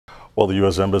Well, the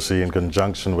U.S. Embassy, in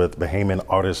conjunction with Bahamian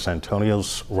artist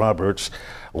Antonios Roberts,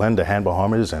 Lend a Hand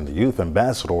Bahamas, and the Youth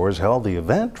Ambassadors, held the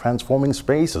event Transforming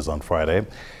Spaces on Friday.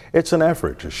 It's an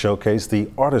effort to showcase the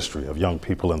artistry of young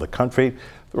people in the country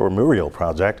through a mural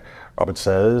project. Roberts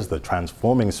says the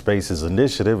Transforming Spaces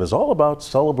initiative is all about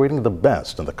celebrating the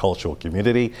best in the cultural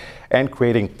community and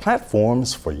creating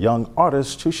platforms for young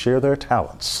artists to share their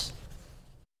talents.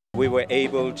 We were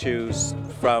able to,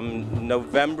 from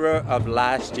November of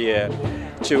last year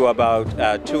to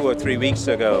about 2 or 3 weeks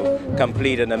ago,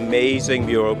 complete an amazing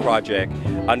mural project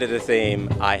under the theme,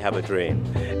 I Have a Dream.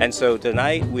 And so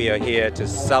tonight we are here to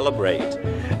celebrate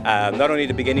not only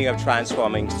the beginning of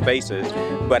Transforming Spaces,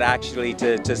 but actually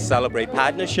to celebrate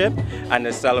partnership and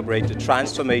to celebrate the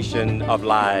transformation of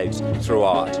lives through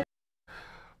art.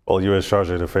 Well, U.S.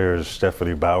 Chargé d'Affaires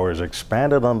Stephanie Bowers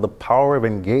expanded on the power of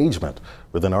engagement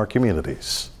within our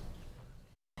communities.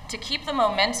 To keep the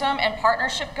momentum and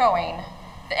partnership going,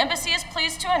 the Embassy is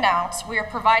pleased to announce we are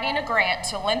providing a grant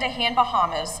to Lend a Hand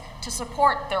Bahamas to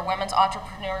support their Women's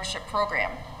Entrepreneurship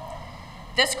Program.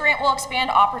 This grant will expand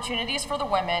opportunities for the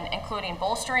women, including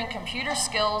bolstering computer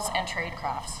skills and trade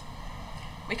crafts.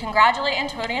 We congratulate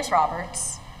Antonios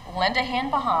Roberts, Lend a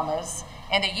Hand Bahamas,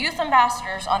 and the Youth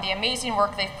Ambassadors on the amazing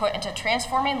work they've put into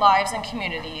transforming lives and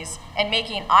communities and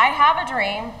making I Have a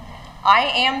Dream, I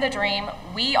Am the Dream,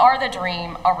 We Are the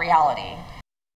Dream a reality.